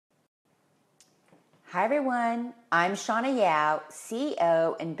Hi everyone, I'm Shauna Yao,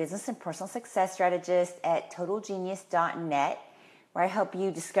 CEO and Business and Personal Success Strategist at TotalGenius.net, where I help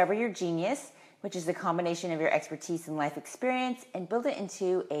you discover your genius, which is the combination of your expertise and life experience, and build it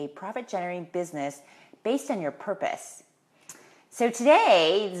into a profit-generating business based on your purpose. So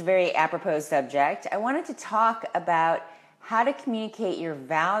today, it's a very apropos subject. I wanted to talk about how to communicate your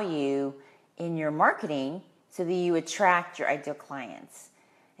value in your marketing so that you attract your ideal clients.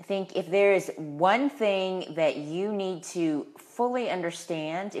 I think if there is one thing that you need to fully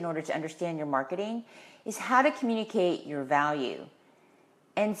understand in order to understand your marketing is how to communicate your value.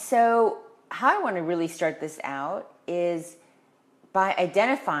 And so how I want to really start this out is by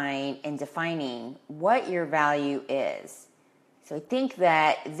identifying and defining what your value is. So I think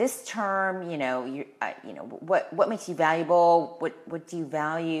that this term, what makes you valuable, what do you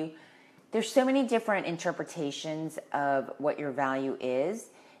value? There's so many different interpretations of what your value is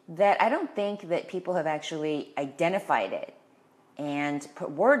that I don't think that people have actually identified it and put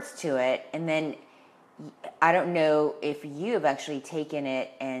words to it. And then I don't know if you have actually taken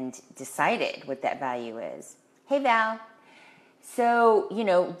it and decided what that value is. Hey, Val. So,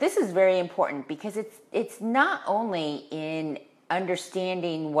 this is very important because it's not only in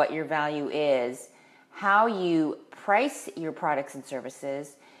understanding what your value is, how you price your products and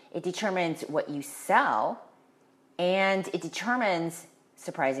services, it determines what you sell, and it determines,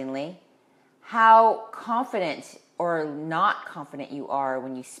 surprisingly, how confident or not confident you are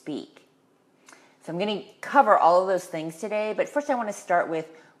when you speak. So I'm going to cover all of those things today, but first I want to start with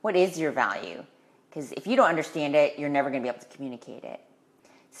what is your value? Because if you don't understand it, you're never going to be able to communicate it.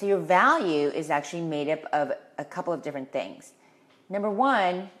 So your value is actually made up of a couple of different things. Number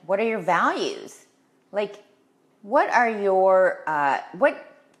one, what are your values? Like, what are your,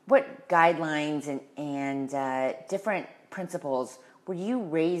 what guidelines and different principles were you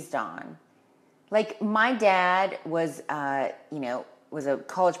raised on? Like, my dad was a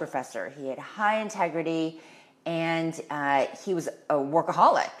college professor. He had high integrity, and he was a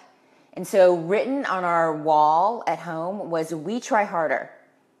workaholic. And so written on our wall at home was, "We try harder."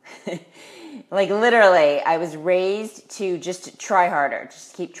 Like, literally, I was raised to just try harder,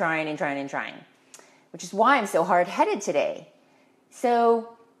 just keep trying and trying and trying, which is why I'm so hard-headed today.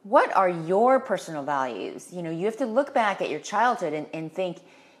 So what are your personal values? You have to look back at your childhood and think,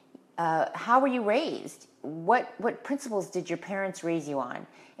 how were you raised? What principles did your parents raise you on?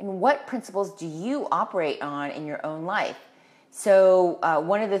 And what principles do you operate on in your own life? So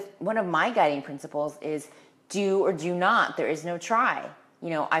one of my guiding principles is do or do not. There is no try.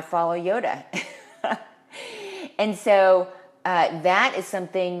 I follow Yoda. And so that is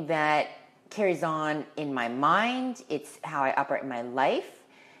something that carries on in my mind. It's how I operate in my life.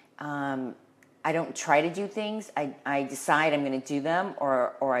 I don't try to do things. I decide I'm going to do them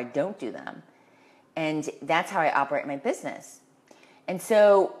or I don't do them. And that's how I operate my business. And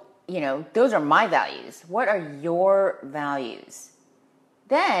so, those are my values. What are your values?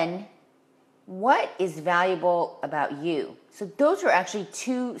 Then, what is valuable about you? So those are actually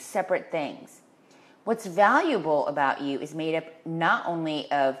two separate things. What's valuable about you is made up not only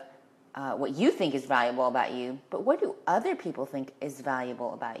of what you think is valuable about you, but what do other people think is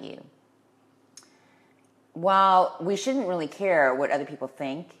valuable about you? While we shouldn't really care what other people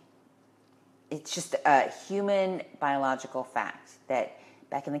think, it's just a human biological fact that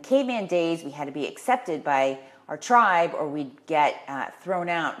back in the caveman days, we had to be accepted by our tribe or we'd get thrown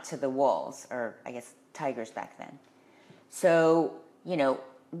out to the wolves, or I guess tigers back then. So,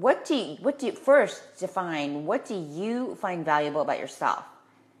 what do you first define, what do you find valuable about yourself?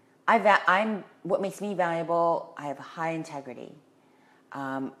 What makes me valuable, I have high integrity.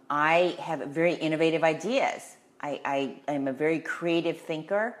 I have very innovative ideas. I am a very creative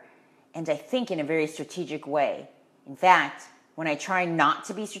thinker, and I think in a very strategic way. In fact, when I try not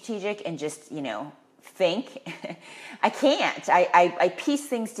to be strategic and just, think, I can't. I piece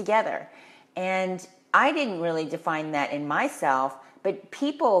things together. And I didn't really define that in myself, but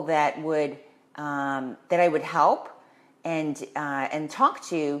people that I would help and talk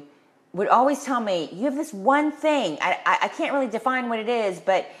to would always tell me, you have this one thing. I can't really define what it is,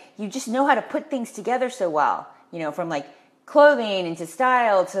 but you just know how to put things together so well. From like clothing into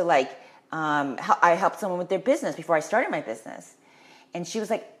style to how I helped someone with their business before I started my business. And she was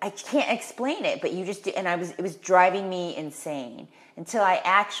like, I can't explain it, but you just do. And it was driving me insane until I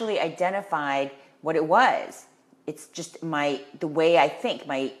actually identified what it was. It's just the way I think,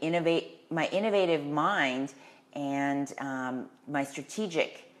 my innovative mind and my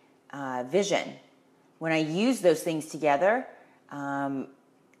strategic vision. When I use those things together, I'm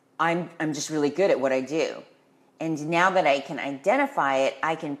just really good at what I do. And now that I can identify it,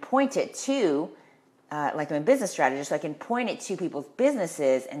 I can point it to like I'm a business strategist, so I can point it to people's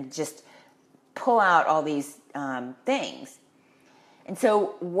businesses and just pull out all these things. And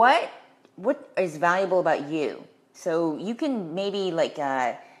so what is valuable about you? So you can maybe like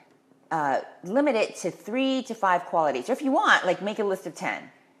limit it to 3 to 5 qualities. Or if you want, like make a list of 10.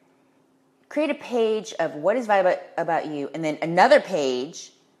 Create a page of what is valuable about you, and then another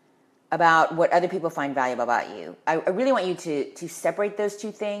page about what other people find valuable about you. I really want you to separate those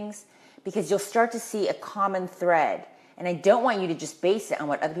two things, because you'll start to see a common thread. And I don't want you to just base it on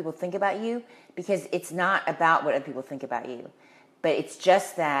what other people think about you, because it's not about what other people think about you. But it's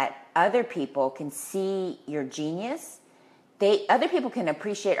just that other people can see your genius. Other people can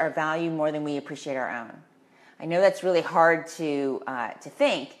appreciate our value more than we appreciate our own. I know that's really hard to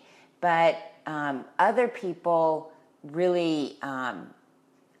think, but other people really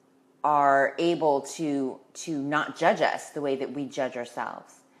are able to not judge us the way that we judge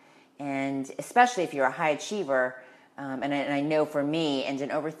ourselves. And especially if you're a high achiever, and I know for me and an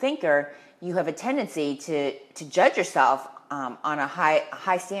overthinker, you have a tendency to judge yourself on a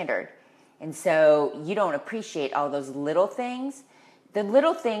high standard. And so you don't appreciate all those little things. The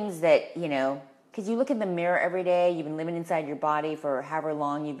little things that, because you look in the mirror every day, you've been living inside your body for however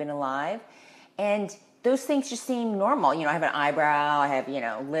long you've been alive, and those things just seem normal. I have an eyebrow, I have,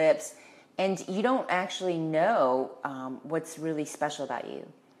 lips, and you don't actually know what's really special about you.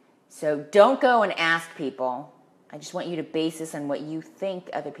 So don't go and ask people. I just want you to base this on what you think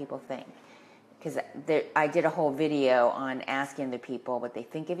other people think. Because I did a whole video on asking other people what they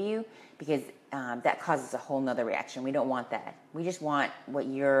think of you, because that causes a whole nother reaction. We don't want that. We just want what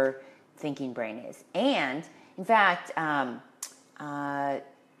your thinking brain is. And in fact, I'm going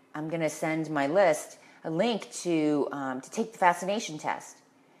to send my list a link to take the fascination test,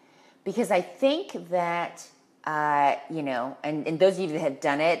 because I think that and those of you that have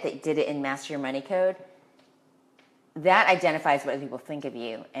done it, that did it in Master Your Money Code, that identifies what other people think of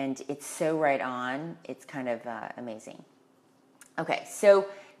you, and it's so right on. It's kind of amazing. Okay, so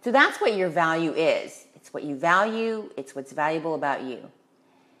that's what your value is. It's what you value. It's what's valuable about you.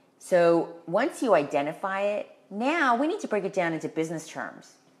 So once you identify it, now we need to break it down into business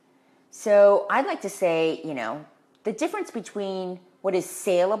terms. So I'd like to say, the difference between what is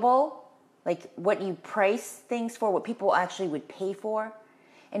salable, like what you price things for, what people actually would pay for,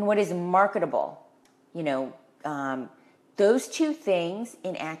 and what is marketable. Those two things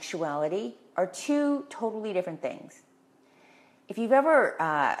in actuality are two totally different things. If you've ever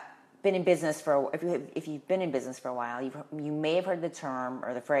been in business if you've been in business for a while, you may have heard the term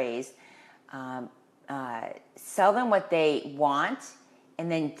or the phrase, sell them what they want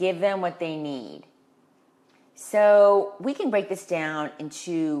and then give them what they need. So we can break this down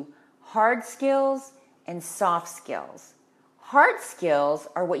into hard skills and soft skills. Hard skills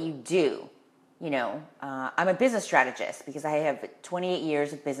are what you do. I'm a business strategist because I have 28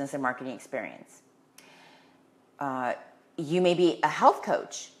 years of business and marketing experience. You may be a health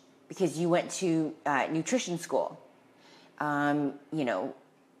coach because you went to nutrition school.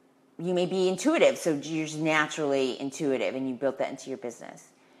 You may be intuitive, so you're just naturally intuitive and you built that into your business.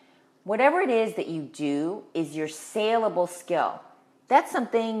 Whatever it is that you do is your salable skill. That's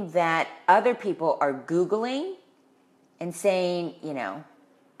something that other people are Googling and saying,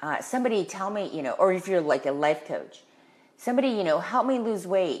 somebody tell me, or if you're like a life coach, somebody, help me lose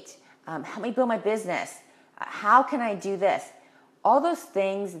weight, help me build my business, how can I do this? All those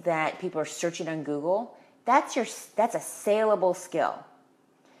things that people are searching on Google, that's a salable skill.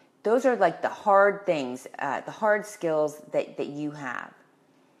 Those are like the hard things, the hard skills that you have.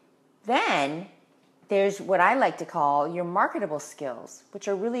 Then there's what I like to call your marketable skills, which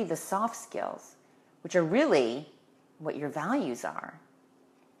are really the soft skills, which are really what your values are.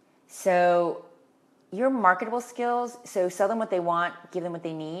 So your marketable skills, so sell them what they want, give them what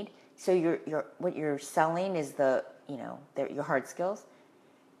they need. So what you're selling is your hard skills,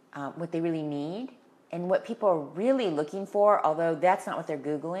 what they really need. And what people are really looking for, although that's not what they're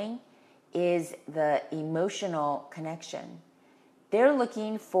Googling, is the emotional connection. They're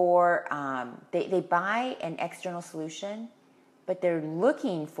looking for, they buy an external solution, but they're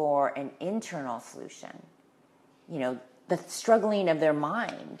looking for an internal solution. The struggling of their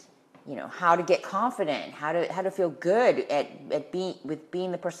mind, how to get confident, how to feel good at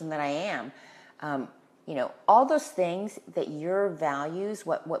being the person that I am. All those things that your values,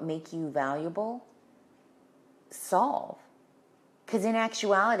 what make you valuable, solve. Because in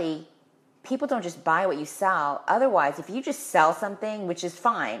actuality, people don't just buy what you sell. Otherwise, if you just sell something, which is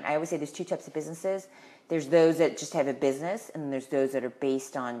fine, I always say there's two types of businesses. There's those that just have a business, and there's those that are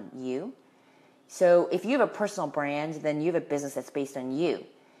based on you. So if you have a personal brand, then you have a business that's based on you.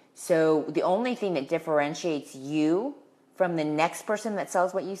 So the only thing that differentiates you from the next person that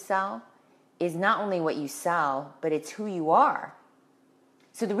sells what you sell is not only what you sell, but it's who you are.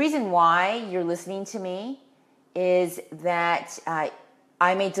 So the reason why you're listening to me is that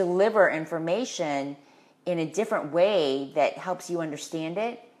I may deliver information in a different way that helps you understand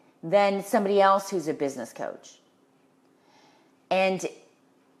it than somebody else who's a business coach. And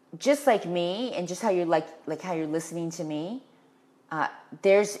just like me, and just how you're like how you're listening to me,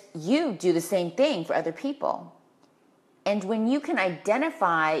 you do the same thing for other people. And when you can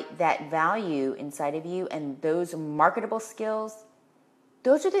identify that value inside of you and those marketable skills,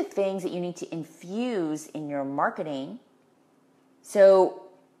 those are the things that you need to infuse in your marketing. So,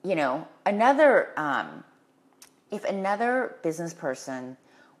 if another business person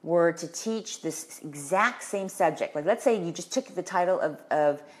were to teach this exact same subject, like let's say you just took the title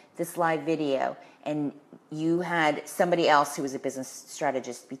of this live video and you had somebody else who was a business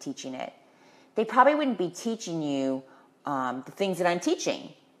strategist be teaching it, they probably wouldn't be teaching you the things that I'm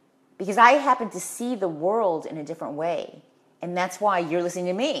teaching, because I happen to see the world in a different way. And that's why you're listening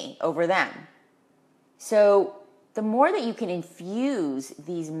to me over them. So the more that you can infuse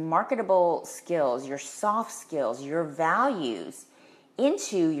these marketable skills, your soft skills, your values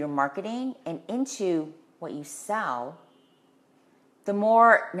into your marketing and into what you sell, the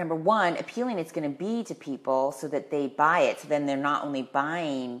more, number one, appealing it's going to be to people so that they buy it. So then they're not only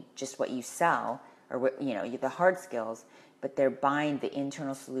buying just what you sell or what, the hard skills, but they're buying the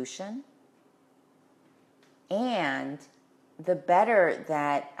internal solution. And the better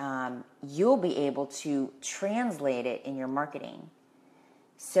that you'll be able to translate it in your marketing.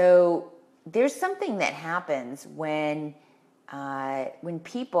 So there's something that happens when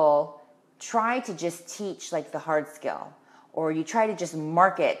people try to just teach like the hard skill, or you try to just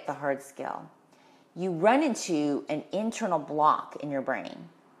market the hard skill. You run into an internal block in your brain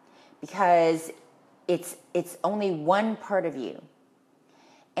because it's only one part of you.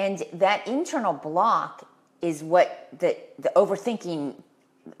 And that internal block is what the overthinking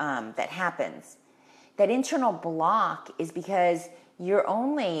that happens. That internal block is because you're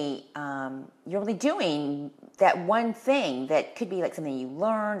only doing that one thing that could be like something you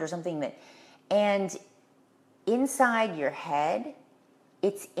learned or something and inside your head,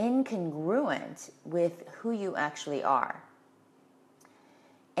 it's incongruent with who you actually are.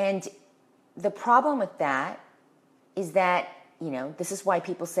 And the problem with that is that, this is why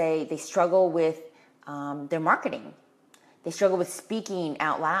people say they struggle with their marketing. They struggle with speaking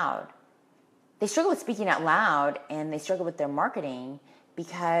out loud. They struggle with speaking out loud and they struggle with their marketing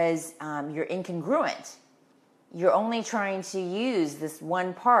because you're incongruent. You're only trying to use this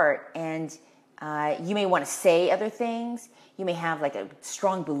one part, and you may want to say other things. You may have like a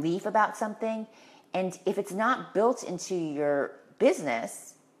strong belief about something. And if it's not built into your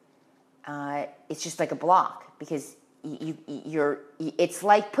business, it's just like a block, because it's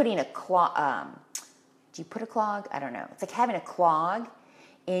like putting a clog. Do you put a clog? I don't know. It's like having a clog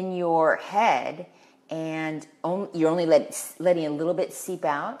in your head, and you're only letting a little bit seep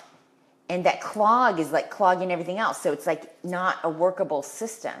out. And that clog is like clogging everything else. So it's like not a workable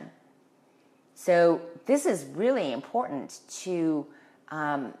system. So this is really important to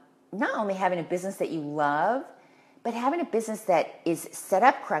not only having a business that you love, but having a business that is set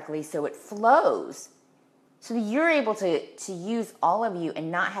up correctly so it flows. So that you're able to use all of you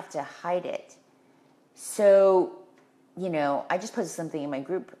and not have to hide it. So, I just posted something in my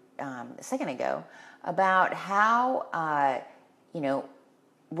group a second ago about how,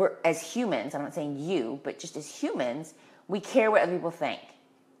 we're, as humans, I'm not saying you, but just as humans, we care what other people think.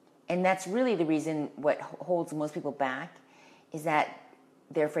 And that's really the reason what holds most people back is that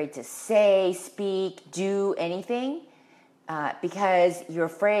they're afraid to say, speak, do anything because you're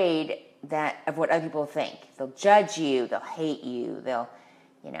afraid of what other people think. They'll judge you. They'll hate you.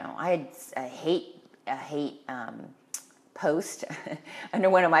 I had a hate post under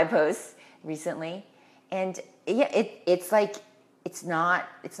one of my posts recently, and yeah, it's like it's not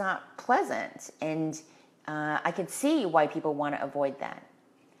pleasant, and I could see why people want to avoid that.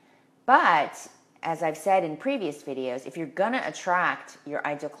 But as I've said in previous videos, if you're gonna attract your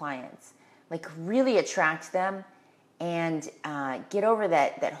ideal clients, like really attract them and get over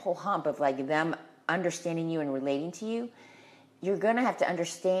that whole hump of like them understanding you and relating to you, you're gonna have to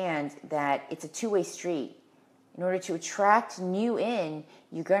understand that it's a two-way street. In order to attract new in,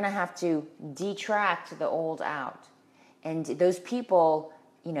 you're gonna have to detract the old out. And those people,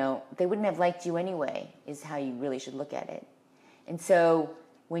 they wouldn't have liked you anyway, is how you really should look at it. And so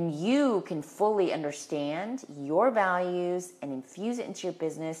when you can fully understand your values and infuse it into your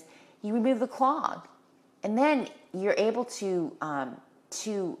business, you remove the clog. And then you're able to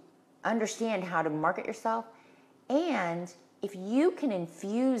to understand how to market yourself. And if you can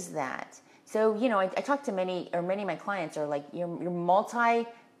infuse that, so, I talk to many of my clients are like, you're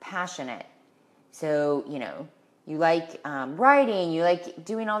multi-passionate. So, you like writing, you like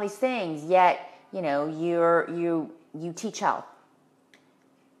doing all these things, yet, you teach health.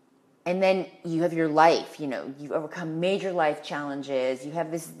 And then you have your life, you've overcome major life challenges. You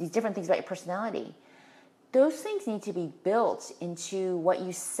have these different things about your personality. Those things need to be built into what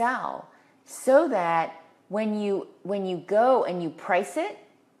you sell so that when you go and you price it,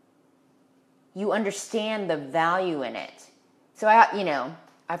 you understand the value in it. So I've been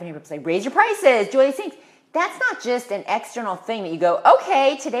hearing people say, raise your prices, do all these things. That's not just an external thing that you go,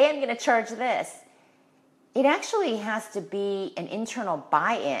 okay, today I'm going to charge this. It actually has to be an internal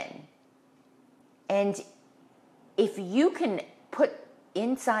buy-in. And if you can put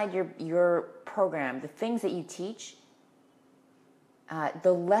inside your program the things that you teach,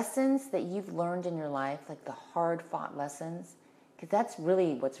 the lessons that you've learned in your life, like the hard-fought lessons, because that's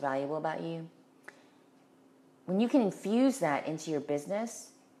really what's valuable about you. When you can infuse that into your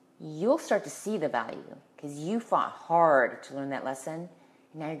business, you'll start to see the value because you fought hard to learn that lesson,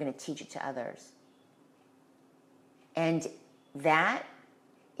 and now you're going to teach it to others. And that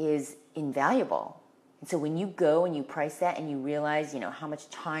is invaluable. And so when you go and you price that and you realize, how much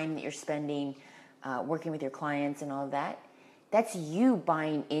time that you're spending working with your clients and all of that, that's you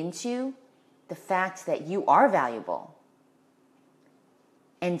buying into the fact that you are valuable.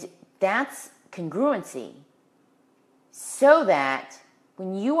 And that's congruency. So that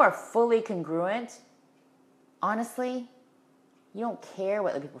when you are fully congruent, honestly, you don't care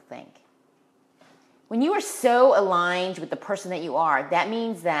what other people think. When you are so aligned with the person that you are, that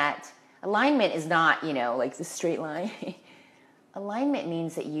means that alignment is not, like the straight line. Alignment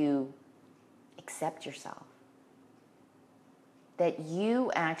means that you accept yourself. That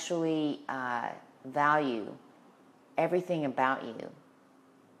you actually value everything about you.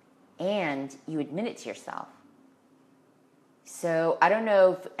 And you admit it to yourself. So I don't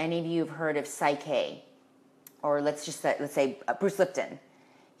know if any of you have heard of Psyche, or let's say Bruce Lipton.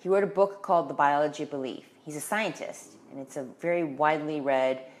 He wrote a book called The Biology of Belief. He's a scientist, and it's a very widely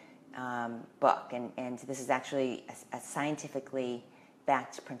read book, and this is actually a scientifically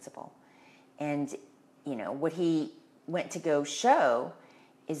backed principle. And what he went to go show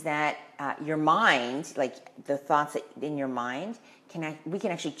is that your mind, like the thoughts in your mind, we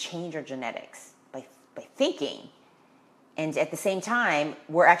can actually change our genetics by thinking. And at the same time,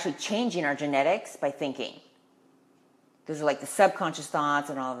 we're actually changing our genetics by thinking. Those are like the subconscious thoughts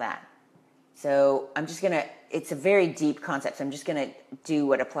and all of that. So it's a very deep concept. So I'm just going to do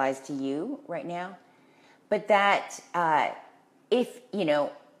what applies to you right now. But that if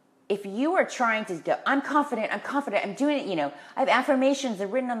you are trying to go, I'm confident, I'm doing it, I have affirmations, they're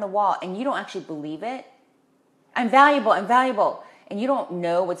written on the wall, and you don't actually believe it. I'm valuable, and you don't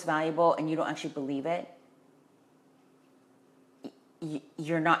know what's valuable, and you don't actually believe it.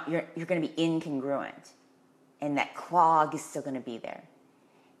 You're going to be incongruent, and that clog is still going to be there.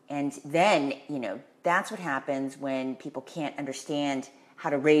 And then, that's what happens when people can't understand how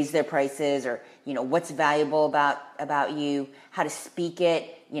to raise their prices, or, what's valuable about you, how to speak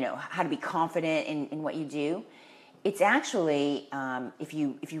it, how to be confident in what you do. It's actually, if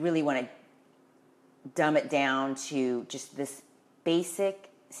you really want to dumb it down to just this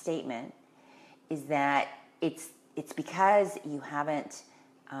basic statement, is that it's because you haven't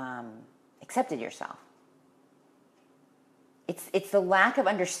accepted yourself. It's the lack of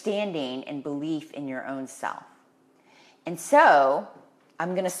understanding and belief in your own self. And so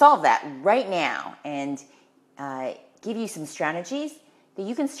I'm going to solve that right now and give you some strategies that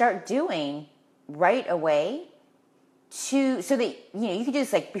you can start doing right away so that you can do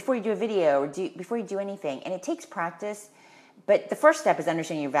this like before you do a video or before you do anything. And it takes practice. But the first step is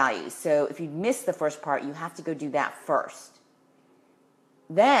understanding your values. So if you miss the first part, you have to go do that first.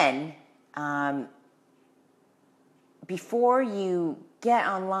 Then, before you get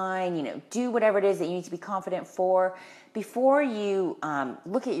online, do whatever it is that you need to be confident for. Before you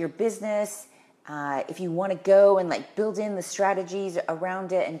look at your business, if you want to go and build in the strategies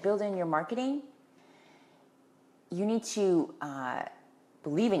around it and build in your marketing, you need to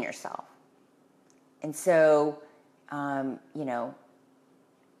believe in yourself. And so, the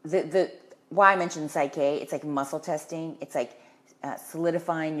why I mentioned Psyche, it's like muscle testing. It's like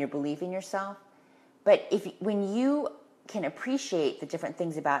solidifying your belief in yourself. But when you can appreciate the different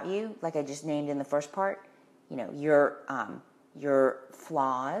things about you, like I just named in the first part, your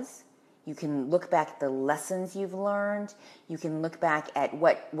flaws, you can look back at the lessons you've learned. You can look back at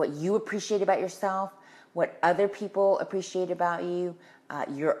what you appreciate about yourself, what other people appreciate about you,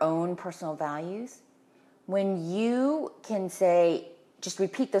 your own personal values. When you can say, just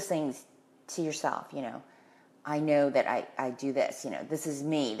repeat those things to yourself, I know that I do this, this is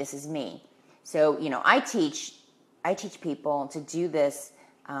me, this is me. So, I teach people to do this,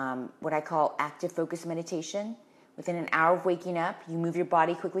 what I call active focus meditation. Within an hour of waking up, you move your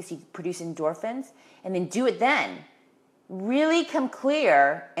body quickly so you produce endorphins, and then do it then. Really come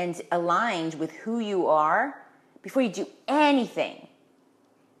clear and aligned with who you are before you do anything.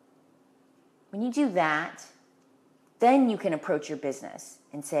 When you do that, then you can approach your business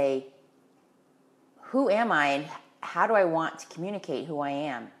and say, who am I and how do I want to communicate who I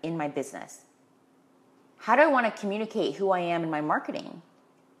am in my business? How do I want to communicate who I am in my marketing?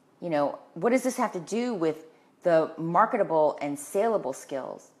 What does this have to do with the marketable and salable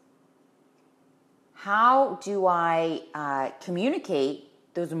skills? How do I communicate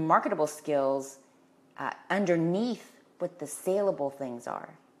those marketable skills underneath what the salable things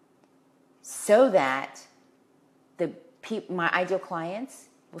are, so that my ideal clients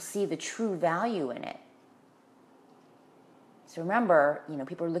will see the true value in it? So remember,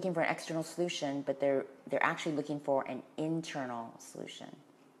 people are looking for an external solution, but they're actually looking for an internal solution.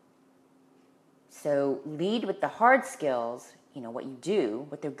 So lead with the hard skills, what you do,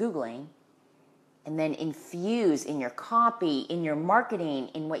 what they're Googling, and then infuse in your copy, in your marketing,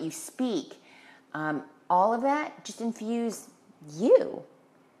 in what you speak. All of that, just infuse you.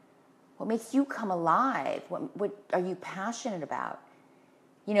 What makes you come alive? What are you passionate about?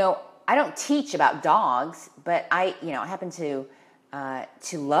 I don't teach about dogs, but I happen to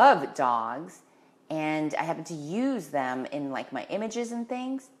love dogs, and I happen to use them in like my images and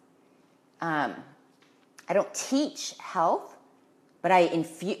things. I don't teach health, but I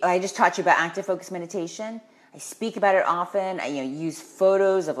just taught you about active focus meditation. I speak about it often. I use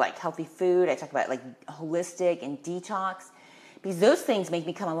photos of like healthy food. I talk about like holistic and detox, because those things make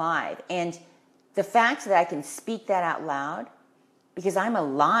me come alive. And the fact that I can speak that out loud, because I'm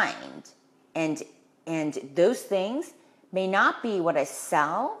aligned, and those things may not be what I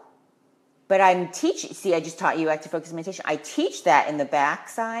sell, but I'm teaching. See, I just taught you active focus meditation. I teach that in the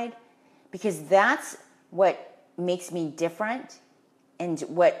backside, because that's what makes me different, and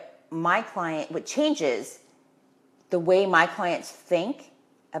what changes the way my clients think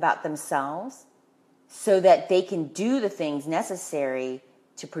about themselves, so that they can do the things necessary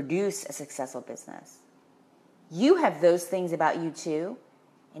to produce a successful business. You have those things about you too,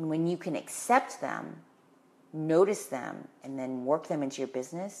 and when you can accept them, notice them, and then work them into your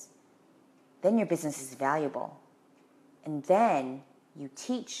business, then your business is valuable. And then you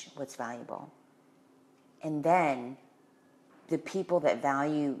teach what's valuable. And then the people that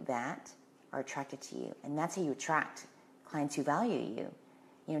value that are attracted to you. And that's how you attract clients who value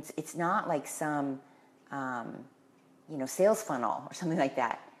you. It's not like some, sales funnel or something like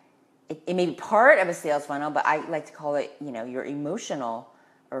that. It may be part of a sales funnel, but I like to call it, your emotional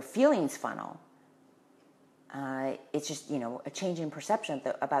or feelings funnel. It's just, a change in perception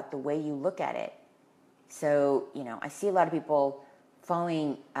about the way you look at it. So, I see a lot of people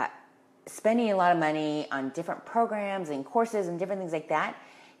spending a lot of money on different programs and courses and different things like that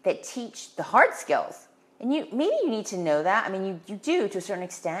teach the hard skills. And maybe you need to know that. I mean, you do to a certain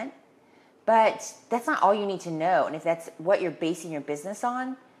extent, but that's not all you need to know. And if that's what you're basing your business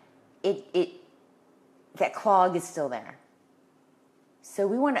on, that clog is still there. So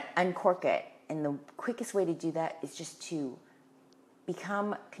we want to uncork it. And the quickest way to do that is just to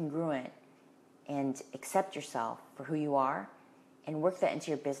become congruent and accept yourself for who you are, and work that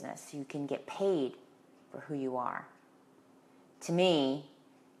into your business so you can get paid for who you are. To me,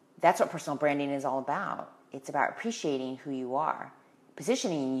 that's what personal branding is all about. It's about appreciating who you are,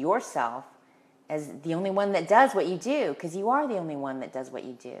 positioning yourself as the only one that does what you do, because you are the only one that does what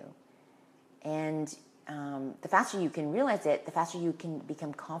you do. And the faster you can realize it, the faster you can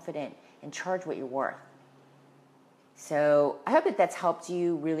become confident and charge what you're worth. So I hope that that's helped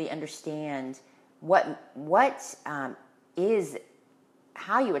you really understand what is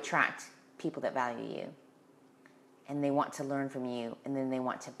how you attract people that value you, and they want to learn from you, and then they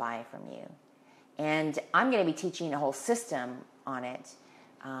want to buy from you. And I'm going to be teaching a whole system on it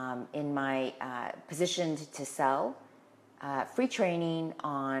in my Positioned to Sell free training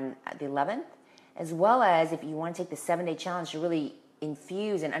on the 11th, as well as if you want to take the 7-day challenge to really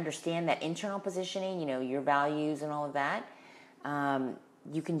infuse and understand that internal positioning, your values and all of that,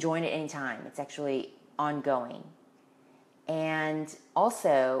 you can join at any time. It's actually ongoing. And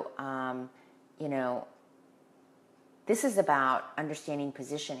also, this is about understanding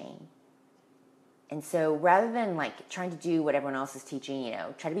positioning. And so rather than like trying to do what everyone else is teaching,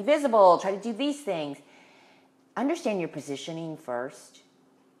 try to be visible, try to do these things, understand your positioning first,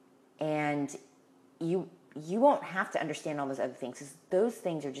 and you won't have to understand all those other things, because those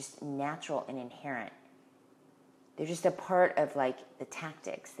things are just natural and inherent. They're just a part of like the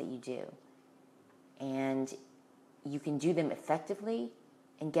tactics that you do, and you can do them effectively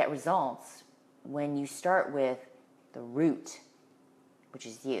and get results when you start with the root, which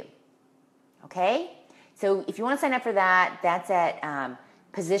is you. Okay? So if you want to sign up for that, that's at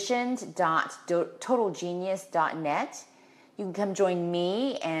positioned.totalgenius.net. You can come join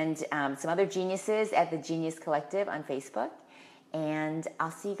me and some other geniuses at the Genius Collective on Facebook. And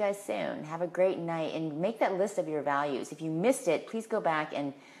I'll see you guys soon. Have a great night, and make that list of your values. If you missed it, please go back,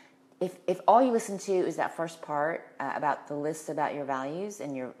 and if all you listen to is that first part about the list about your values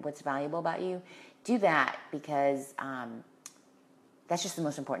and what's valuable about you, do that, because that's just the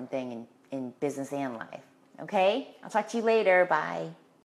most important thing in business and life. Okay? I'll talk to you later. Bye.